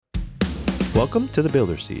Welcome to The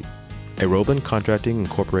Builder Seat, a Roebbelen Contracting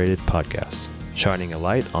Incorporated podcast, shining a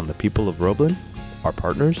light on the people of Roebbelen, our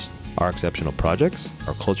partners, our exceptional projects,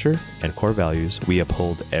 our culture, and core values we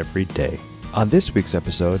uphold every day. On this week's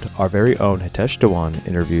episode, our very own Hitesh Dhawan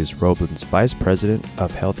interviews Roebbelen's Vice President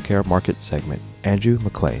of Healthcare Market Segment, Andrew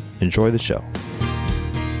McLain. Enjoy the show.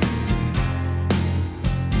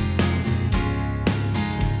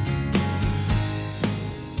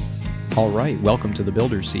 All right, welcome to The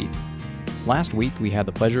Builder Seat. Last week, we had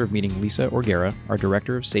the pleasure of meeting Lisa Orguera, our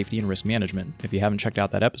Director of Safety and Risk Management. If you haven't checked out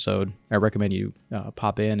that episode, I recommend you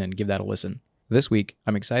pop in and give that a listen. This week,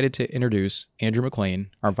 I'm excited to introduce Andrew McLain,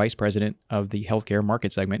 our Vice President of the Healthcare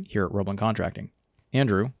Market Segment here at Roebbelen Contracting.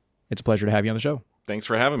 Andrew, it's a pleasure to have you on the show. Thanks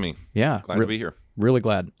for having me. Yeah. Glad to be here. Really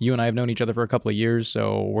glad. You and I have known each other for a couple of years,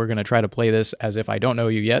 so we're going to try to play this as if I don't know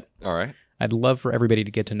you yet. All right. I'd love for everybody to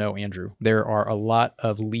get to know Andrew. There are a lot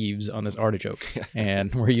of leaves on this artichoke,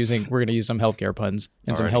 and we're going to use some healthcare puns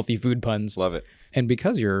and some healthy food puns. Love it. And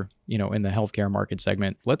because you're, in the healthcare market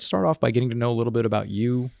segment, let's start off by getting to know a little bit about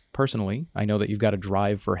you personally. I know that you've got a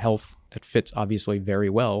drive for health that fits obviously very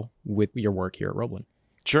well with your work here at Roebbelen.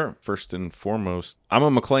 Sure. First and foremost, I'm a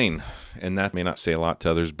McLain, and that may not say a lot to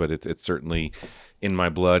others, but it's certainly in my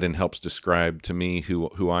blood and helps describe to me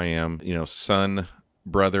who I am. Son,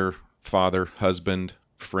 brother, father, husband,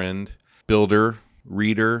 friend, builder,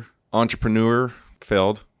 reader, entrepreneur,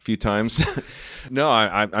 failed a few times. No,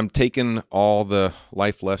 I'm taking all the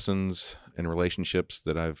life lessons and relationships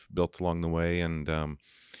that I've built along the way, and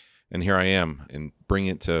here I am, and bring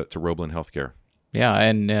it to Roebbelen Healthcare. Yeah,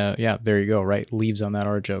 and there you go, right? Leaves on that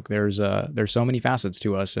artichoke. There's so many facets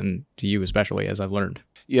to us, and to you especially, as I've learned.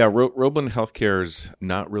 Yeah, Roebbelen Healthcare is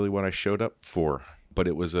not really what I showed up for. But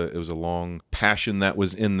it was a long passion that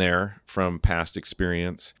was in there from past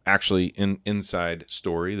experience. Actually, an inside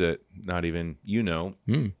story that not even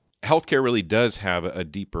Healthcare really does have a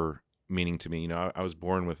deeper meaning to me. I was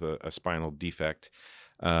born with a spinal defect,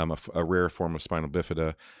 a rare form of spinal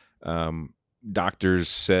bifida. Doctors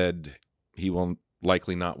said he will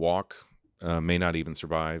likely not walk, may not even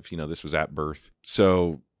survive. This was at birth.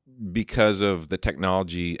 So because of the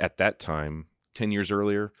technology at that time, 10 years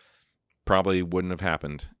earlier, probably wouldn't have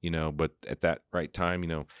happened, but at that right time,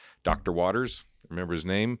 Dr. Waters, remember his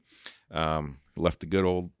name, left a good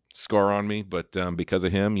old scar on me, but because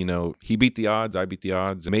of him, he beat the odds, I beat the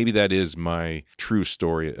odds. Maybe that is my true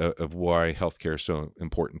story of why healthcare is so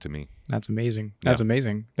important to me. That's amazing. That's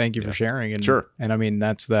amazing. Thank you for sharing. And, sure. And I mean,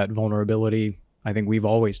 that's that vulnerability I think we've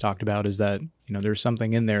always talked about, is that, there's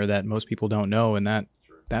something in there that most people don't know, and that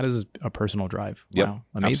is a personal drive. Yep, wow.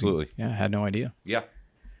 Amazing. Absolutely. Yeah, I had no idea. Yeah.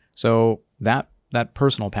 So that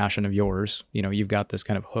personal passion of yours, you've got this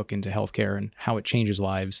kind of hook into healthcare and how it changes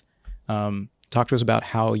lives. Talk to us about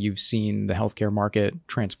how you've seen the healthcare market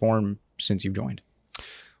transform since you've joined.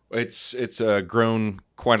 It's grown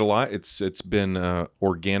quite a lot. It's been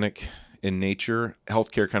organic in nature.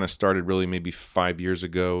 Healthcare kind of started really maybe 5 years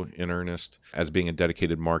ago in earnest as being a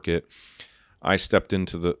dedicated market. I stepped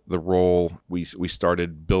into the role. We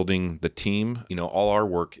started building the team. All our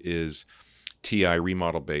work is TI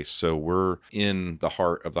remodel based. So we're in the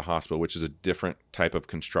heart of the hospital, which is a different type of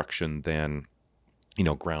construction than,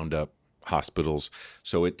 ground up hospitals.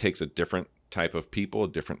 So it takes a different type of people, a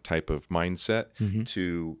different type of mindset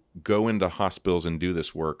to go into hospitals and do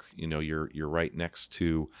this work. You're right next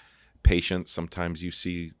to patients. Sometimes you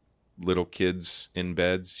see little kids in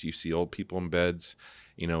beds, you see old people in beds,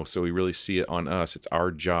 so we really see it on us. It's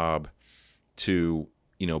our job to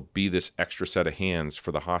be this extra set of hands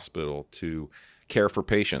for the hospital to care for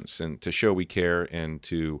patients and to show we care and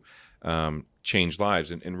to change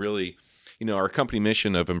lives. And really, our company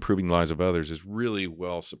mission of improving the lives of others is really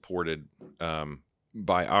well supported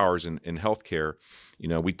by ours in healthcare.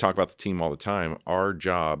 We talk about the team all the time. Our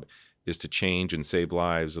job is to change and save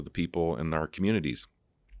lives of the people in our communities.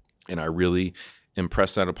 And I really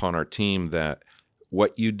impress that upon our team, that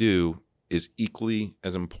what you do is equally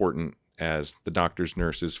as important as the doctors,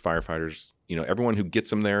 nurses, firefighters, everyone who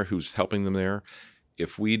gets them there, who's helping them there.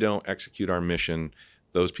 If we don't execute our mission,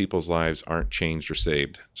 those people's lives aren't changed or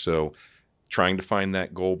saved. So trying to find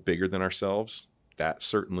that goal bigger than ourselves, that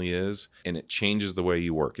certainly is. And it changes the way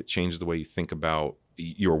you work. It changes the way you think about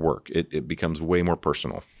your work. It becomes way more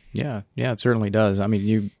personal. Yeah, it certainly does. I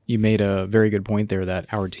mean, you made a very good point there, that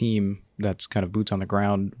our team that's kind of boots on the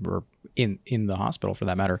ground, or in the hospital for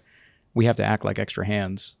that matter, we have to act like extra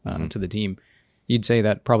hands to the team. You'd say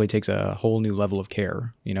that probably takes a whole new level of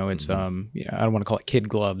care. It's I don't want to call it kid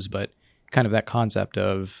gloves, but kind of that concept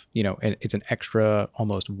of, it's an extra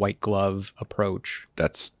almost white glove approach.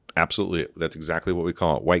 That's exactly what we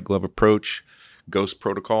call it. White glove approach, ghost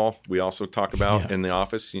protocol we also talk about Yeah. in the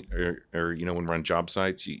office, or when we're on job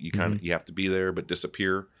sites, you kind of you have to be there but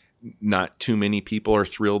disappear. Not too many people are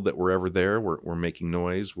thrilled that we're ever there. We're making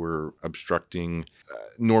noise. We're obstructing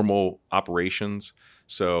normal operations.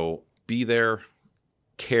 So be there,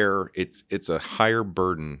 care. It's a higher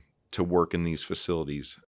burden to work in these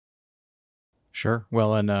facilities. Sure.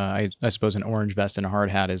 Well, and I suppose an orange vest and a hard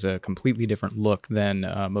hat is a completely different look than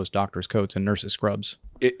most doctors' coats and nurses' scrubs.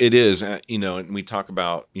 It is, and we talk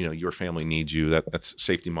about, your family needs you. That's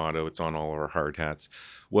safety motto. It's on all our hard hats.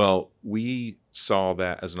 Well, we saw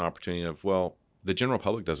that as an opportunity of, the general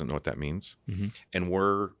public doesn't know what that means. Mm-hmm. And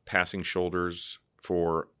we're passing shoulders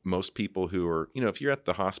for most people who are, if you're at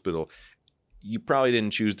the hospital, you probably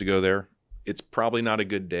didn't choose to go there. It's probably not a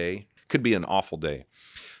good day. Could be an awful day.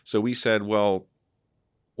 So we said,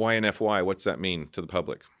 YNFY, what's that mean to the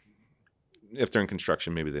public? If they're in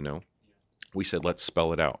construction, maybe they know. We said, let's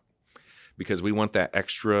spell it out, because we want that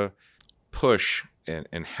extra push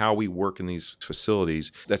and how we work in these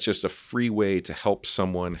facilities. That's just a free way to help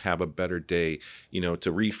someone have a better day, to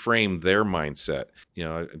reframe their mindset.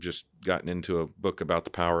 I've just gotten into a book about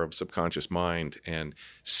the power of subconscious mind, and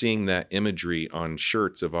seeing that imagery on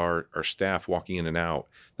shirts of our staff walking in and out.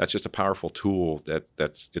 That's just a powerful tool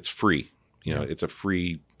it's free. It's a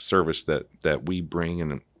free service that we bring,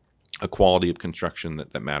 and a quality of construction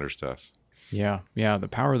that matters to us. Yeah. The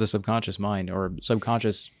power of the subconscious mind, or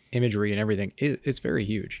subconscious imagery and everything, it's very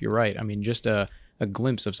huge. You're right. I mean, just a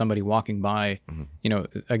glimpse of somebody walking by,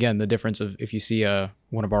 again, the difference of if you see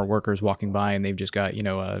one of our workers walking by and they've just got,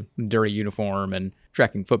 a dirty uniform and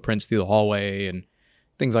tracking footprints through the hallway and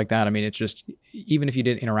things like that. I mean, it's just, even if you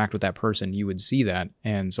didn't interact with that person, you would see that.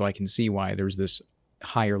 And so I can see why there's this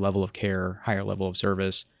higher level of care, higher level of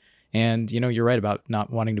service. And, you're right about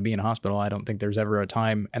not wanting to be in a hospital. I don't think there's ever a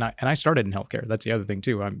time, and I started in healthcare. That's the other thing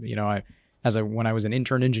too. When I was an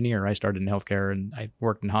intern engineer, I started in healthcare and I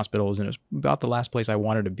worked in hospitals, and it was about the last place I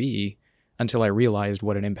wanted to be until I realized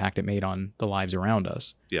what an impact it made on the lives around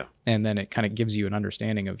us. Yeah. And then it kind of gives you an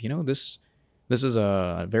understanding of, this is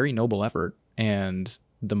a very noble effort, and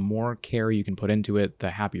the more care you can put into it, the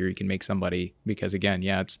happier you can make somebody. Because again,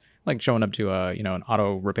 it's like showing up to an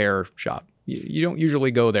auto repair shop. You don't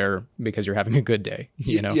usually go there because you're having a good day.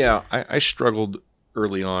 Yeah, I struggled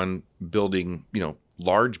early on building,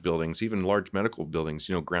 large buildings, even large medical buildings,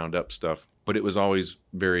 ground up stuff. But it was always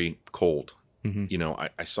very cold. Mm-hmm.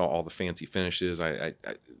 I saw all the fancy finishes. I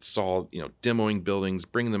saw, demoing buildings,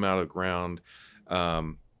 bringing them out of the ground.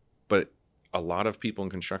 But a lot of people in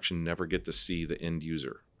construction never get to see the end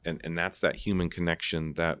user. And that's that human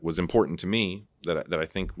connection that was important to me, that I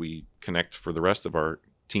think we connect for the rest of our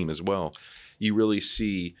team as well. You really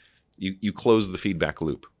see, you close the feedback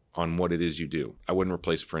loop on what it is you do. I wouldn't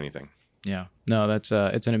replace it for anything. Yeah, no, that's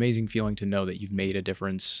it's an amazing feeling to know that you've made a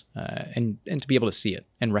difference, and to be able to see it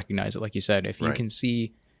and recognize it. Like you said, if you can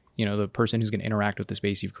see, the person who's going to interact with the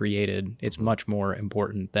space you've created, it's much more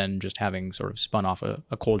important than just having sort of spun off a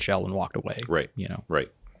cold shell and walked away. Right. Right.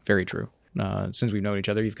 Very true. Since we've known each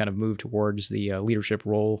other, you've kind of moved towards the leadership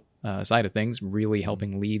role side of things, really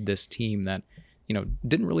helping lead this team that,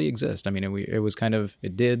 didn't really exist. I mean,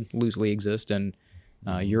 it did loosely exist, and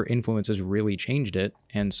your influence has really changed it.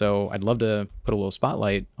 And so I'd love to put a little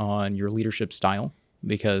spotlight on your leadership style,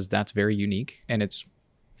 because that's very unique and it's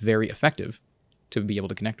very effective to be able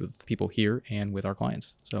to connect with people here and with our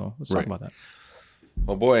clients. So let's talk about that.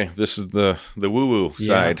 Oh boy, this is the woo-woo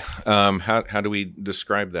side. How do we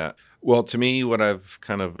describe that? Well, to me, what I've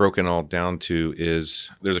kind of broken all down to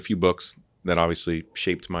is there's a few books that obviously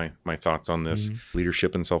shaped my thoughts on this. Mm-hmm.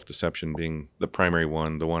 Leadership and Self-Deception being the primary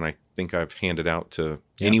one, the one I think I've handed out to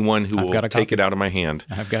anyone who will take it out of my hand.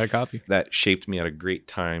 I've got a copy. That shaped me at a great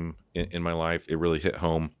time in my life. It really hit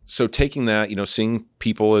home. So taking that, seeing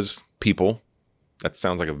people as people, that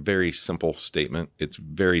sounds like a very simple statement. It's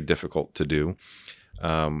very difficult to do.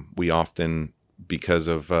 We often, because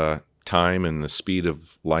of time and the speed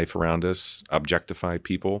of life around us, objectify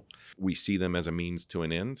people. We see them as a means to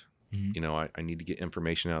an end. Mm-hmm. I need to get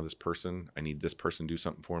information out of this person. I need this person to do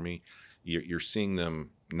something for me. You're seeing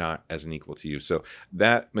them not as an equal to you. So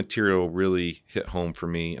that material really hit home for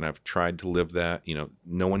me, and I've tried to live that.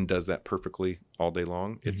 No one does that perfectly all day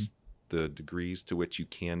long. Mm-hmm. It's the degrees to which you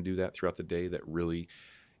can do that throughout the day that really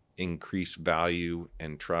increase value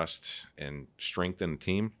and trust and strengthen a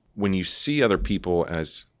team. When you see other people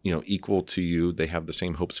as, equal to you, they have the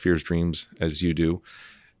same hopes, fears, dreams as you do,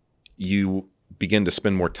 you begin to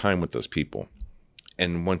spend more time with those people.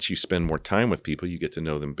 And once you spend more time with people, you get to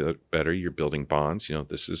know them better. You're building bonds.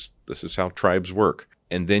 This is how tribes work.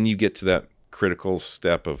 And then you get to that critical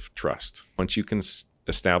step of trust. Once you can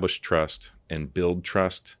establish trust and build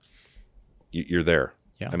trust, you're there.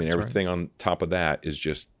 Yeah, I mean, that's everything on top of that is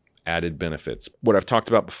just added benefits. What I've talked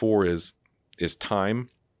about before is time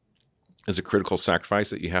is a critical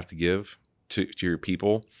sacrifice that you have to give to your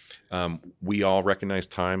people. We all recognize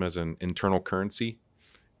time as an internal currency,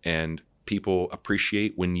 and people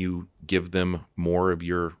appreciate when you give them more of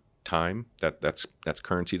your time. That's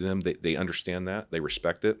currency to them. They understand that. They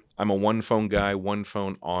respect it. I'm a one phone guy, one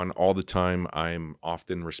phone on all the time. I'm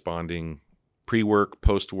often responding pre-work,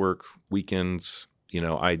 post-work, weekends.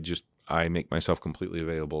 I make myself completely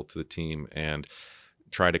available to the team and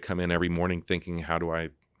try to come in every morning thinking, how do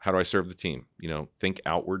I serve the team? Think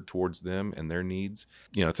outward towards them and their needs.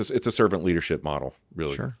 It's a servant leadership model,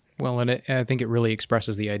 really. Sure. Well, and I think it really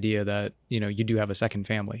expresses the idea that, you do have a second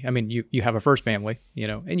family. I mean, you have a first family,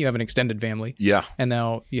 and you have an extended family. Yeah. And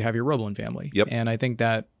now you have your Roebbelen family. Yep. And I think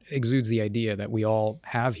that exudes the idea that we all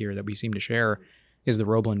have here that we seem to share is the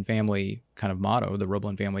Roebbelen family kind of motto. The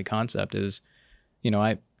Roebbelen family concept is,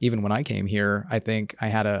 even when I came here, I think I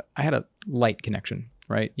had a light connection,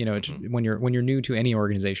 right? It's, when you're new to any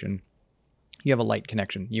organization, you have a light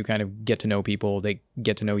connection. You kind of get to know people, they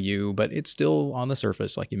get to know you, but it's still on the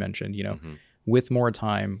surface, like you mentioned, with more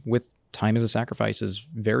time, with time as a sacrifice is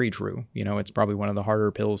very true. It's probably one of the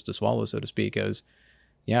harder pills to swallow, so to speak, is,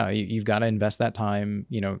 you've got to invest that time,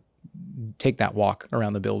 take that walk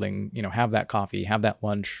around the building, have that coffee, have that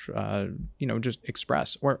lunch, just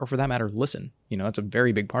express, or for that matter, listen. That's a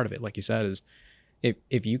very big part of it. Like you said, is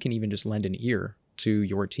if you can even just lend an ear to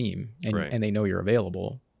your team and, right. and they know you're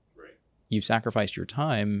available, right. You've sacrificed your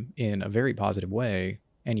time in a very positive way,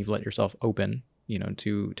 and you've let yourself open,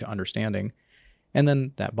 to understanding, and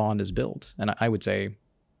then that bond is built. And I would say,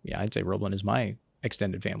 I'd say Roebbelen is my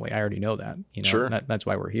extended family. I already know that. Sure. That's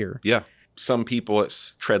why we're here. Yeah. Some people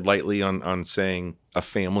tread lightly on saying a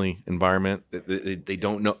family environment. They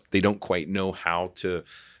don't know. They don't quite know how to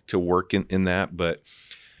work in that. But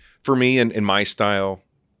for me and in my style,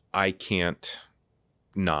 I can't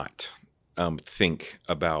not think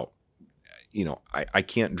about. I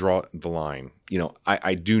can't draw the line.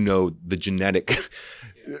 I do know the genetic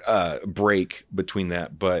break between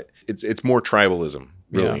that, but it's more tribalism,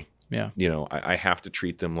 really. Yeah. I have to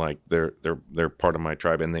treat them like they're part of my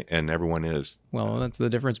tribe, and everyone is. Well, that's the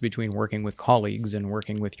difference between working with colleagues and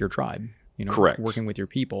working with your tribe. Correct. Working with your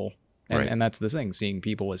people, and that's the thing. Seeing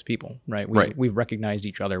people as people, right? Right. We've recognized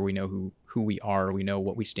each other. We know who we are. We know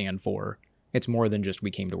what we stand for. It's more than just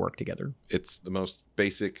we came to work together. It's the most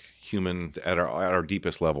basic human at our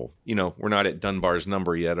deepest level. We're not at Dunbar's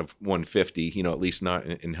number yet of 150, at least not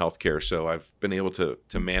in healthcare. So I've been able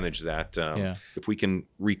to manage that. If we can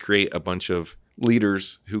recreate a bunch of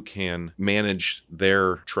leaders who can manage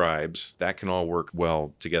their tribes, that can all work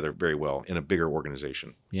well together very well in a bigger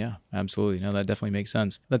organization. Yeah, absolutely. No, that definitely makes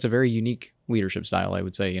sense. That's a very unique leadership style, I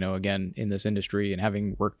would say, again, in this industry, and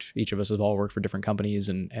having worked, each of us have all worked for different companies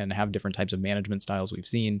and have different types of management styles we've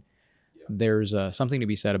seen. There's something to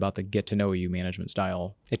be said about the get to know you management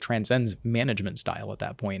style. It transcends management style at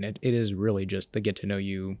that point. It is really just the get to know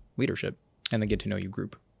you leadership and the get to know you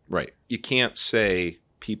group. Right. You can't say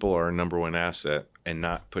people are our number one asset and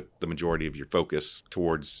not put the majority of your focus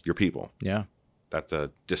towards your people. Yeah. That's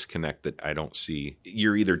a disconnect that I don't see.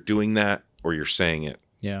 You're either doing that or you're saying it.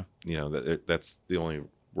 Yeah. That's the only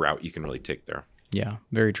route you can really take there. Yeah,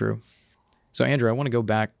 very true. So Andrew, I want to go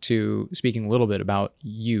back to speaking a little bit about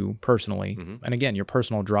you personally. Mm-hmm. And again, your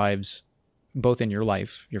personal drives, both in your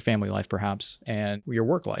life, your family life perhaps, and your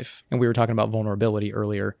work life. And we were talking about vulnerability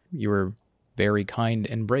earlier. You were very kind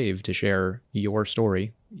and brave to share your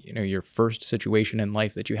story. Your first situation in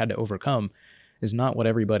life that you had to overcome is not what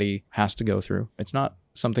everybody has to go through. It's not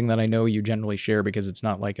something that I know you generally share, because it's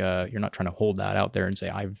not like you're not trying to hold that out there and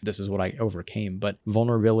say, this is what I overcame. But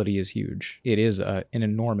vulnerability is huge. It is an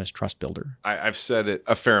enormous trust builder. I've said it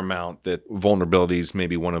a fair amount that vulnerability is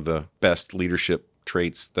maybe one of the best leadership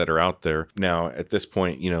traits that are out there. Now, at this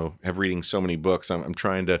point, have reading so many books, I'm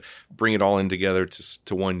trying to bring it all in together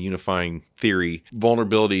to one unifying theory.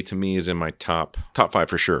 Vulnerability to me is in my top 5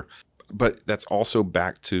 for sure. But that's also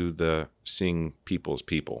back to the seeing people as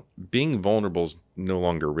people. Being vulnerable is no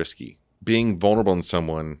longer risky. Being vulnerable in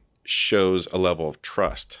someone shows a level of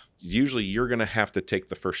trust. Usually you're going to have to take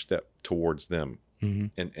the first step towards them.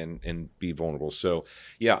 Mm-hmm. and be vulnerable. So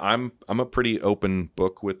yeah, I'm a pretty open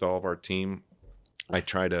book with all of our team. I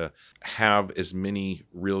try to have as many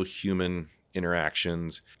real human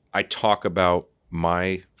interactions. I talk about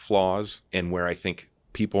my flaws and where I think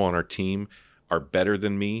people on our team are better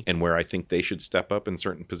than me and where I think they should step up in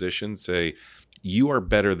certain positions. Say, you are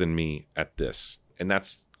better than me at this. And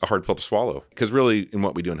that's a hard pill to swallow, because really in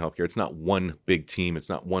what we do in healthcare, it's not one big team. It's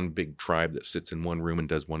not one big tribe that sits in one room and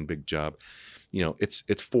does one big job.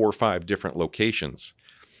 It's 4 or 5 different locations.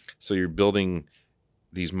 So you're building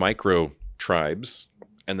these micro tribes,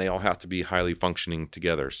 and they all have to be highly functioning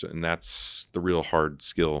together. And that's the real hard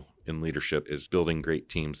skill in leadership, is building great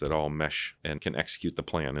teams that all mesh and can execute the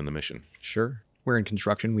plan and the mission. Sure. We're in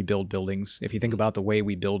construction. We build buildings. If you think about the way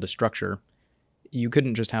we build a structure, you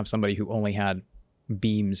couldn't just have somebody who only had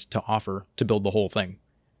beams to offer to build the whole thing,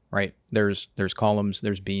 right? There's columns,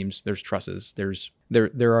 there's beams, there's trusses,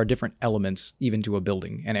 there are different elements even to a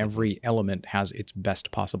building, and every element has its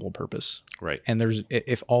best possible purpose. Right. And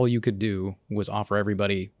if all you could do was offer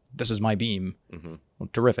everybody, this is my beam, well,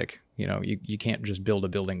 terrific. You can't just build a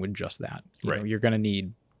building with just that. You're going to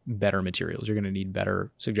need better materials. You're going to need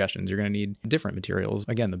better suggestions. You're going to need different materials.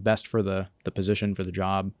 Again, the best for the position, for the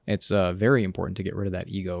job. It's very important to get rid of that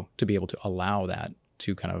ego, to be able to allow that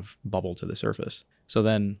to kind of bubble to the surface. So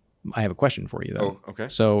then I have a question for you, though. Oh, okay.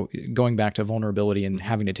 So going back to vulnerability and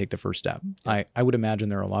having to take the first step, I would imagine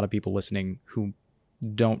there are a lot of people listening who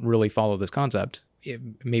don't really follow this concept.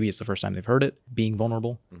 Maybe it's the first time they've heard it, being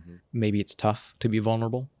vulnerable. Maybe it's tough to be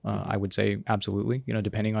vulnerable. I would say absolutely,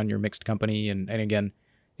 depending on your mixed company. And again,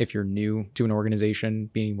 if you're new to an organization,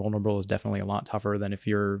 being vulnerable is definitely a lot tougher than if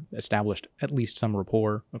you're established at least some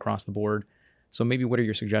rapport across the board. So maybe what are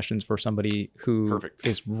your suggestions for somebody who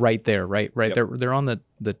is right there, right? Yep. They're on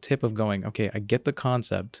the tip of going, okay, I get the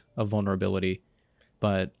concept of vulnerability,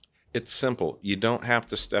 but... It's simple. You don't have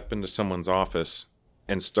to step into someone's office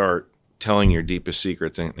and start telling your deepest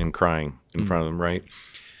secrets and crying in front of them, right?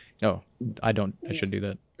 Oh, I shouldn't do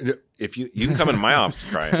that. If you can come into my office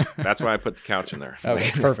and cry. That's why I put the couch in there. Okay,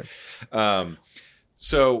 perfect.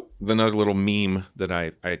 So another little meme that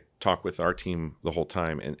I talk with our team the whole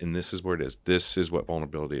time, and this is where it is. This is what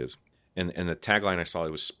vulnerability is. And the tagline I saw,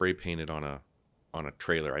 it was spray painted on a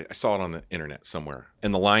trailer. I saw it on the internet somewhere.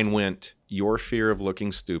 And the line went, "Your fear of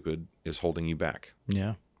looking stupid is holding you back."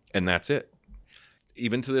 Yeah. And that's it.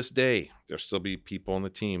 Even to this day, there'll still be people on the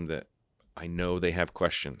team that I know they have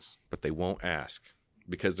questions, but they won't ask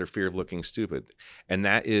because their fear of looking stupid. And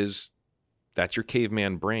that's your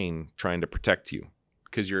caveman brain trying to protect you,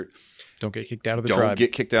 because don't get kicked out of the tribe. Don't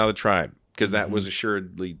get kicked out of the tribe, because that was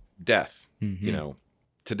assuredly death.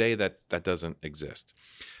 Today that doesn't exist.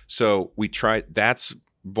 So that's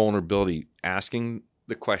vulnerability, asking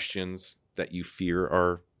the questions that you fear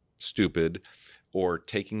are stupid, or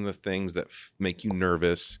taking the things that make you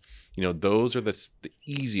nervous. Those are the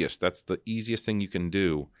easiest. That's the easiest thing you can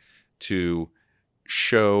do to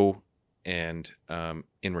show and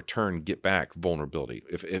in return get back vulnerability.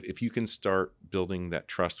 If you can start building that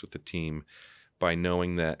trust with the team by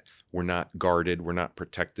knowing that we're not guarded, we're not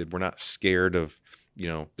protected, we're not scared of,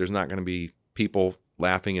 there's not going to be people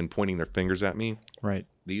laughing and pointing their fingers at me. Right.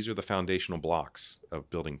 These are the foundational blocks of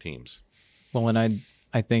building teams. Well, and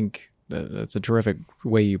I think that's a terrific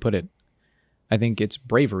way you put it. I think it's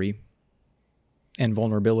bravery and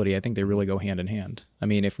vulnerability. I think they really go hand in hand. I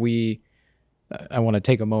mean, I want to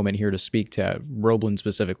take a moment here to speak to Roebbelen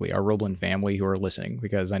specifically, our Roebbelen family who are listening,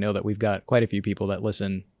 because I know that we've got quite a few people that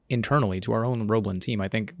listen internally to our own Roebbelen team. I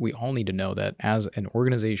think we all need to know that as an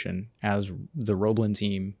organization, as the Roebbelen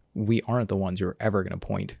team, we aren't the ones who are ever going to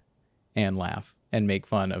point and laugh and make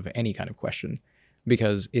fun of any kind of question,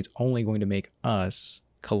 because it's only going to make us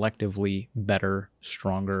collectively better,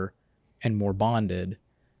 stronger, and more bonded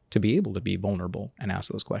to be able to be vulnerable and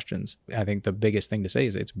ask those questions. I think the biggest thing to say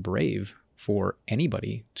is it's brave for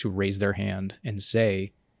anybody to raise their hand and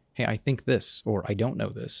say, hey, I think this, or I don't know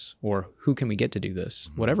this, or who can we get to do this,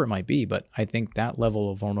 whatever it might be. But I think that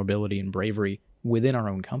level of vulnerability and bravery within our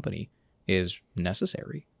own company is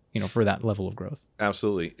necessary, for that level of growth.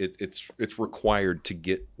 Absolutely. It's required to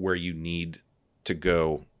get where you need to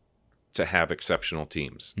go to have exceptional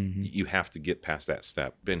teams. You have to get past that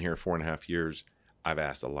step. Been here 4.5 years. I've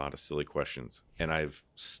asked a lot of silly questions, and I've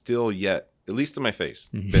still yet, at least to my face,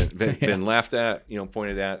 been laughed at,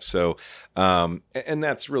 pointed at. So, and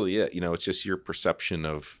that's really it. It's just your perception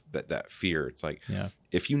of that fear. It's like,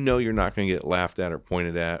 if you're not going to get laughed at or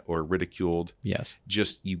pointed at or ridiculed,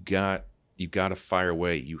 just you got to fire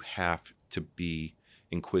away. You have to be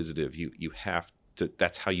inquisitive. You have to.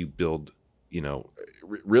 That's how you build.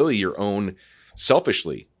 Really your own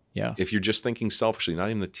selfishly. Yeah. If you're just thinking selfishly, not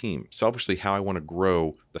even the team, selfishly, how I want to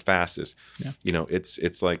grow the fastest. Yeah.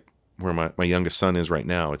 It's like where my youngest son is right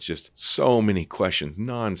now. It's just so many questions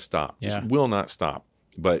nonstop, just will not stop.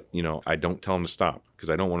 But, I don't tell them to stop because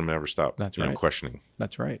I don't want them to ever stop. That's right. Questioning.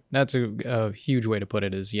 That's right. That's a huge way to put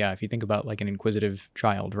it is, if you think about like an inquisitive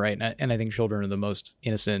child, right? And I think children are the most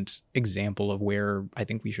innocent example of where I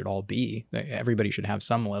think we should all be. Everybody should have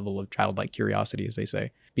some level of childlike curiosity, as they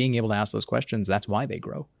say. Being able to ask those questions, that's why they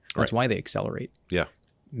grow. That's why they accelerate. Yeah.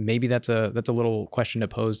 Maybe that's a little question to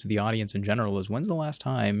pose to the audience in general is, when's the last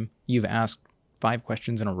time you've asked 5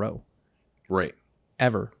 questions in a row? Right.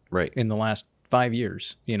 Ever. Right. In the last 5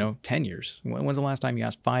 years, 10 years. When's the last time you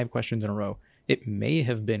asked 5 questions in a row? It may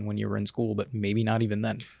have been when you were in school, but maybe not even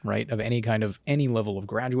then, right? Of any level of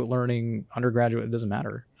graduate learning, undergraduate, it doesn't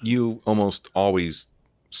matter. You almost always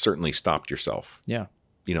certainly stopped yourself. Yeah.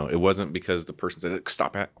 It wasn't because the person said,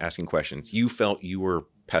 stop asking questions. You felt you were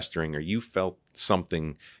pestering, or you felt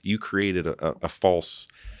something. You created a false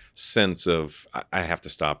sense of, I have to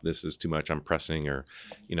stop. This is too much. I'm pressing, or,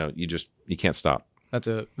 you can't stop. That's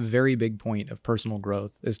a very big point of personal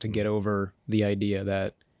growth, is to get over the idea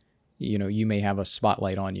that, you may have a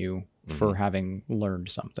spotlight on you for having learned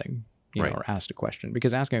something, or asked a question,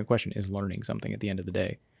 because asking a question is learning something at the end of the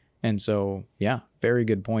day. And so, yeah, very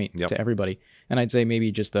good point to everybody. And I'd say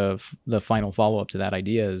maybe just the final follow-up to that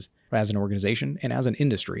idea is, as an organization and as an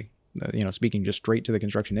industry, speaking just straight to the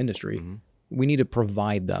construction industry, we need to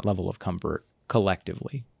provide that level of comfort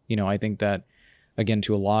collectively. I think that, again,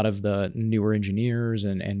 to a lot of the newer engineers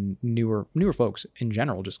and newer folks in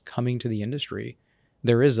general, just coming to the industry,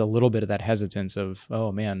 there is a little bit of that hesitance of,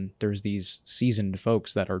 oh man, there's these seasoned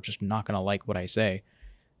folks that are just not going to like what I say.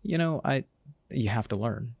 You have to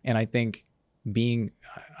learn. And I think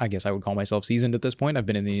I guess I would call myself seasoned at this point. I've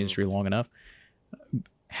been in the industry long enough.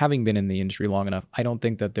 Having been in the industry long enough, I don't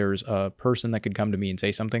think that there's a person that could come to me and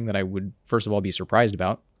say something that I would, first of all, be surprised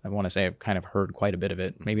about. I want to say I've kind of heard quite a bit of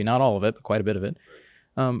it. Maybe not all of it, but quite a bit of it.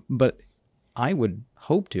 But I would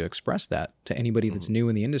hope to express that to anybody that's new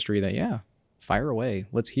in the industry, that, fire away.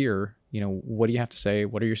 Let's hear, what do you have to say?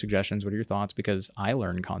 What are your suggestions? What are your thoughts? Because I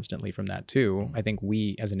learn constantly from that too. I think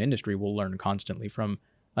we as an industry will learn constantly from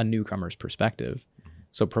a newcomer's perspective.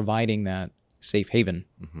 So providing that safe haven,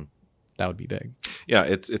 that would be big. Yeah,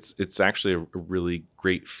 it's actually a really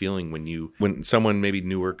great feeling when someone maybe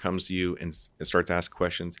newer comes to you and starts to ask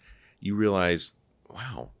questions. You realize,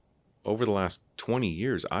 wow, over the last 20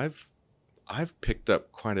 years, I've picked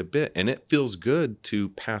up quite a bit, and it feels good to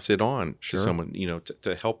pass it on to someone,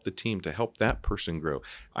 to help the team, to help that person grow.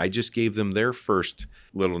 I just gave them their first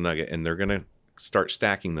little nugget, and they're going to start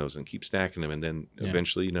stacking those and keep stacking them. And then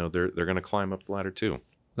eventually, they're going to climb up the ladder too.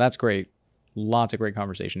 That's great. Lots of great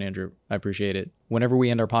conversation, Andrew. I appreciate it. Whenever we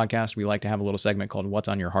end our podcast, we like to have a little segment called What's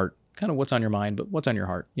on Your Heart. Kind of what's on your mind, but what's on your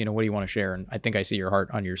heart? What do you want to share? And I think I see your heart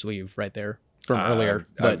on your sleeve right there from earlier.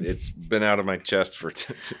 But it's been out of my chest for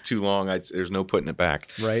too long. There's no putting it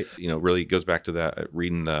back. Right. Really goes back to that,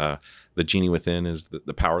 reading the Genie Within is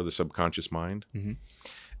the power of the subconscious mind,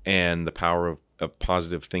 and the power of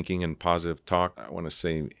positive thinking and positive talk. I want to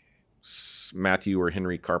say Matthew or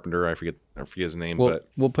Henry Carpenter, I forget his name, but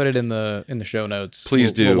we'll put it in the show notes.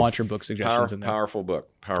 Please do. We'll watch your book suggestions in there. Powerful book.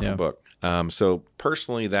 So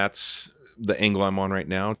personally, that's the angle I'm on right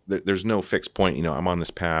now. There's no fixed point. I'm on this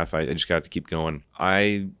path. I just got to keep going.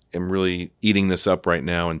 I am really eating this up right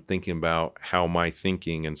now and thinking about how my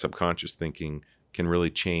thinking and subconscious thinking can really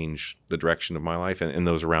change the direction of my life and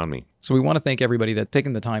those around me. So we want to thank everybody that's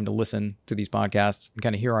taken the time to listen to these podcasts and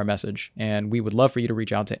kind of hear our message. And we would love for you to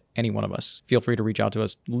reach out to any one of us. Feel free to reach out to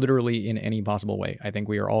us literally in any possible way. I think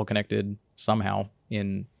we are all connected somehow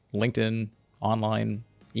in LinkedIn, online,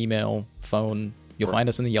 email, phone. You'll find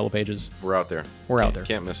us in the yellow pages. We're out there. We're out there.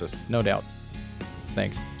 Can't miss us. No doubt.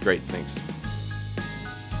 Thanks. Great. Thanks.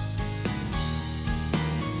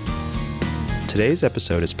 Today's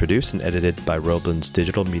episode is produced and edited by Roebbelen's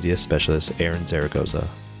digital media specialist Aaron Zaragoza.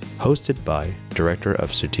 Hosted by Director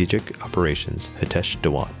of Strategic Operations Hitesh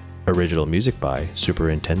Dewan. Original music by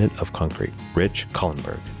Superintendent of Concrete Rich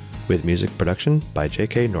Collenberg. With music production by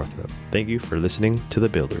J.K. Northrop. Thank you for listening to The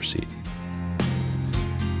Builder's Seat.